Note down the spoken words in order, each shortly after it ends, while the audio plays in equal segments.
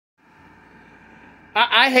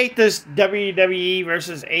I hate this WWE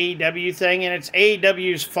versus AEW thing, and it's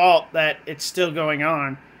AEW's fault that it's still going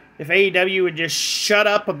on. If AEW would just shut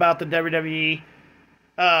up about the WWE,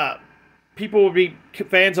 people would be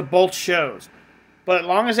fans of both shows. But as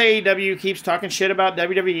long as AEW keeps talking shit about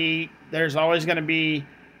WWE, there's always going to be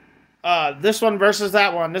this one versus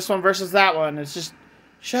that one, this one versus that one. It's just,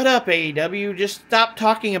 shut up, AEW. Just stop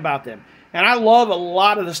talking about them. And I love a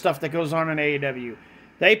lot of the stuff that goes on in AEW.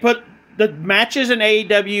 They put the matches in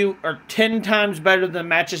AEW are 10 times better than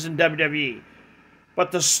matches in WWE.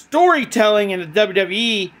 But the storytelling in the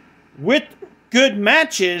WWE with good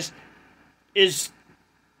matches is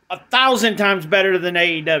 1,000 times better than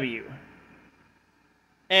AEW.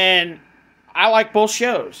 And I like both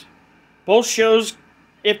shows. Both shows,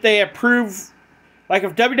 if they approve, like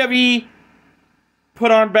if WWE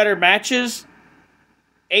put on better matches,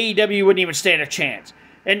 AEW wouldn't even stand a chance.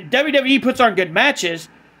 And WWE puts on good matches,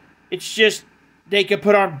 it's just they could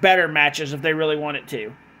put on better matches if they really wanted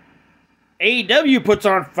to. AEW puts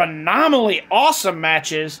on phenomenally awesome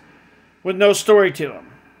matches with no story to them.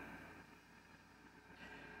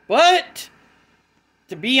 But,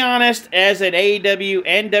 to be honest, as an AEW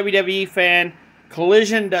and WWE fan,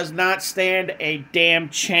 Collision does not stand a damn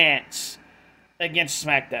chance against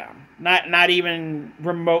SmackDown. Not even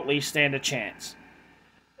remotely stand a chance.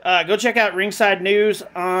 Go check out Ringside News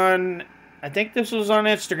on, I think this was on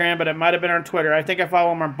Instagram, but it might have been on Twitter. I think I follow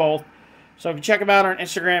them on both. So if you check them out on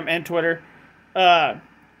Instagram and Twitter.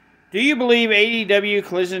 Do you believe AEW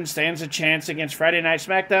Collision stands a chance against Friday Night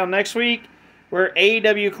SmackDown next week, where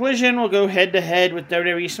AEW Collision will go head-to-head with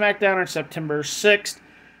WWE SmackDown on September 6th?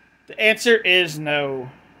 The answer is no.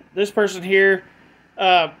 This person here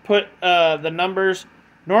put the numbers.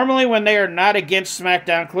 Normally, when they are not against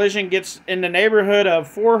SmackDown, Collision gets in the neighborhood of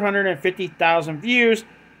 450,000 views.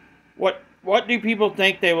 What do people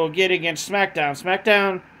think they will get against SmackDown?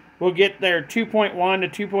 SmackDown will get their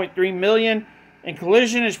 2.1 to 2.3 million, and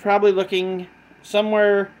Collision is probably looking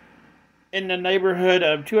somewhere in the neighborhood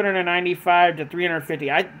of 295 to 350.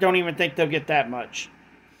 I don't even think they'll get that much.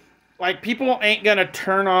 Like, people ain't gonna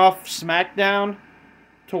turn off SmackDown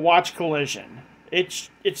to watch Collision. It's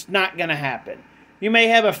not gonna happen. You may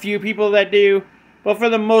have a few people that do, but for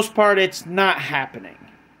the most part, it's not happening.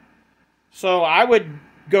 So I would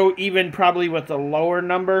go even probably with a lower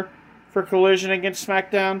number for Collision against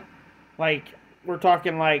SmackDown. Like, we're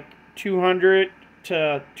talking like 200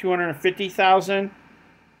 to 250,000.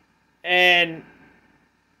 And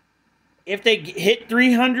if they hit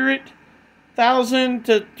 300,000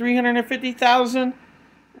 to 350,000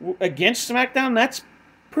 against SmackDown, that's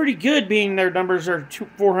pretty good, being their numbers are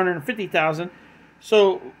 450,000.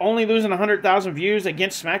 So only losing 100,000 views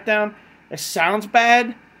against SmackDown, it sounds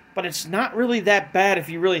bad, but it's not really that bad if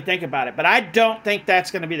you really think about it. But I don't think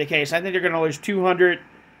that's going to be the case. I think they're going to lose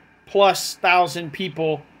 200,000+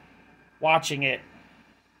 people watching it.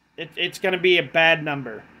 It's going to be a bad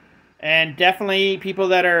number. And definitely people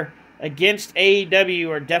that are against AEW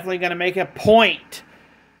are definitely going to make a point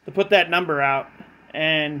to put that number out.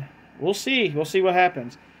 And we'll see. We'll see what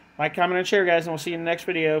happens. Like, comment, and share, guys, and we'll see you in the next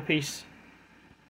video. Peace.